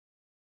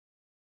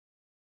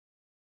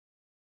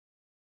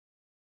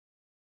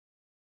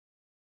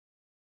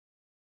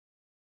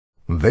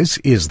This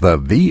is the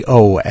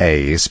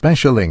VOA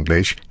Special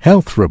English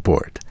Health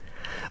Report.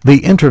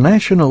 The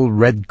International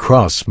Red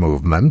Cross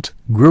movement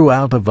grew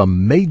out of a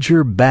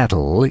major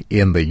battle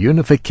in the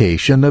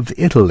unification of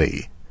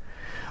Italy.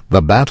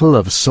 The Battle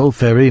of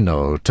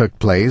Solferino took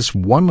place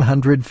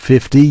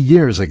 150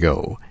 years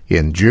ago,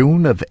 in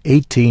June of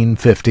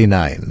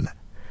 1859.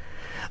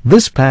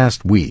 This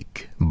past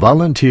week,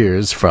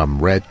 volunteers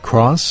from Red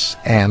Cross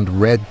and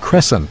Red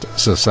Crescent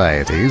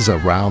societies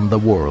around the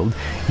world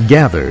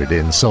gathered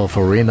in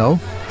Solferino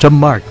to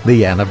mark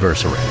the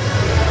anniversary.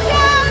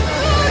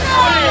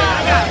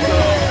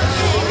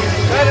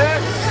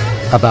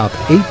 About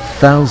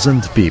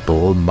 8,000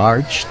 people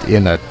marched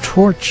in a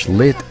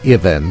torch-lit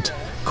event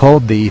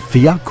called the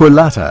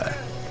Fiaccolata.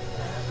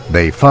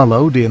 They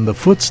followed in the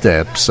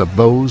footsteps of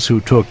those who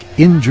took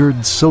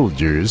injured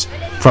soldiers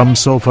from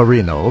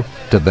Solferino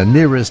to the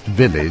nearest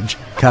village,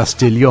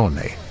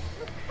 Castiglione.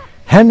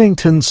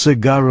 Hannington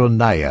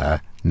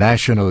Sigaronaya,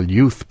 National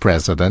Youth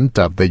President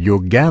of the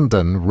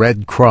Ugandan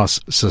Red Cross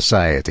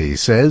Society,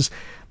 says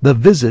the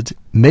visit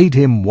made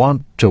him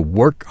want to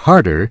work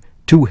harder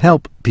to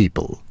help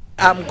people.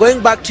 I'm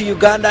going back to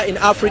Uganda in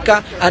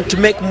Africa and to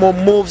make more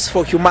moves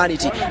for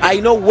humanity. I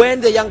know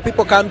when the young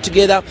people come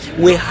together,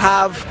 we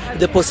have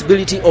the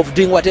possibility of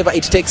doing whatever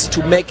it takes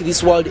to make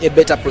this world a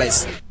better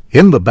place.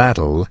 In the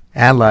battle,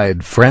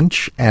 Allied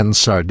French and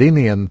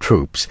Sardinian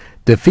troops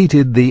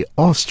defeated the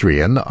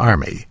Austrian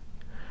army.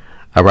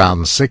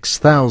 Around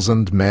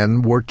 6,000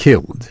 men were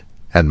killed,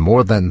 and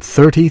more than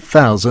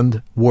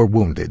 30,000 were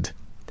wounded.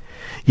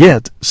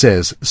 Yet,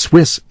 says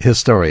Swiss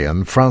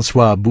historian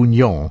François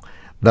Bougnon,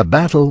 the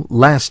battle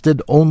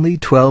lasted only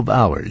 12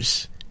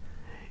 hours.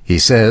 He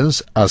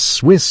says a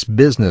Swiss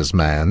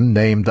businessman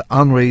named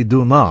Henri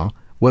Dunant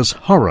was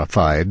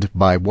horrified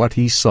by what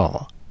he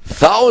saw.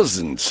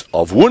 Thousands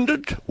of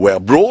wounded were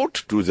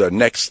brought to the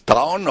next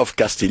town of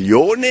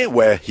Castiglione,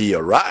 where he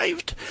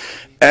arrived,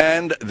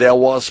 and there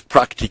was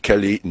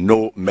practically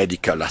no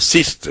medical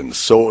assistance.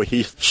 So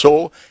he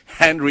saw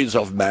hundreds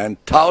of men,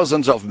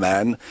 thousands of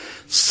men,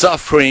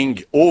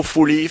 suffering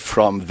awfully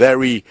from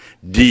very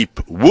deep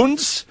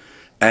wounds,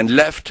 and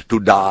left to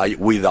die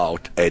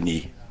without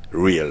any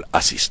real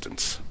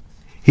assistance.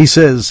 He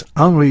says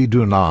Henri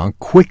Dunant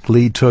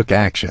quickly took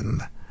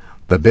action.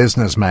 The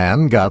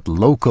businessman got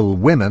local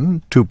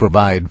women to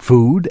provide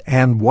food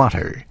and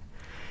water.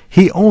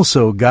 He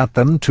also got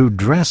them to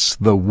dress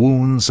the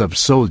wounds of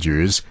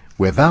soldiers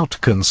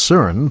without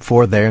concern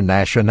for their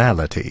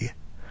nationality.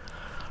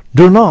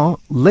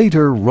 Dunant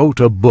later wrote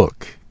a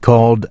book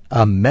called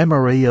A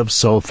Memory of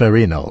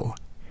Solferino.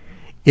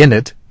 In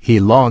it, he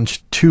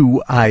launched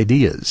two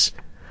ideas.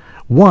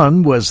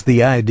 One was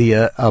the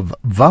idea of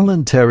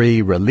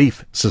voluntary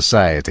relief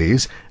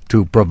societies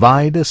to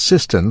provide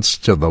assistance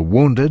to the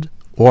wounded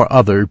or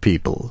other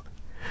people.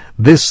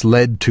 This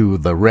led to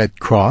the Red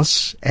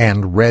Cross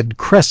and Red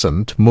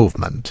Crescent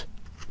movement.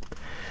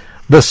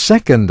 The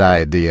second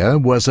idea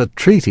was a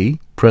treaty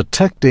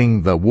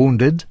protecting the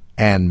wounded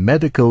and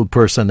medical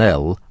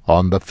personnel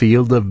on the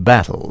field of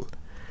battle.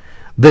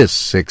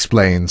 This,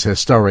 explains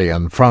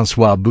historian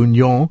François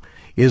Bougnon,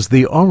 is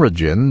the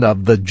origin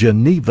of the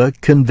Geneva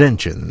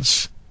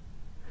Conventions.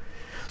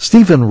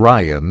 Stephen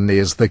Ryan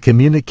is the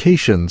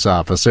communications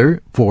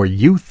officer for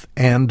youth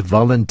and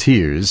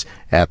volunteers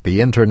at the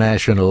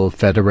International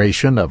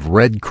Federation of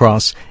Red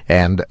Cross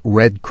and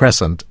Red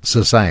Crescent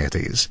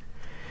Societies.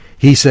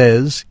 He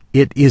says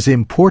it is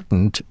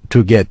important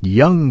to get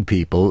young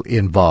people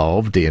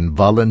involved in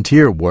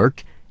volunteer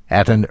work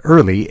at an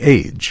early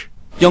age.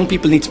 Young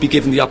people need to be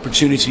given the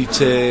opportunity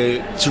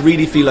to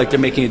really feel like they're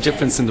making a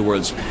difference in the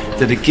world,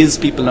 that it gives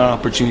people an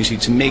opportunity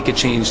to make a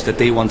change that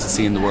they want to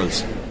see in the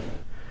world.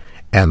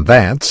 And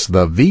that's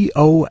the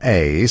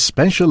VOA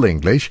Special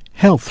English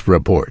Health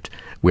Report,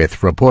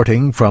 with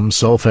reporting from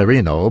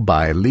Solferino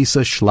by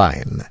Lisa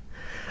Schlein.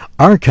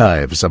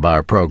 Archives of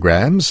our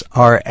programs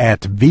are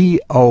at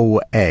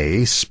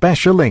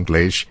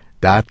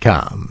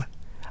voaspecialenglish.com.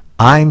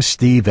 I'm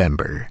Steve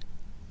Ember.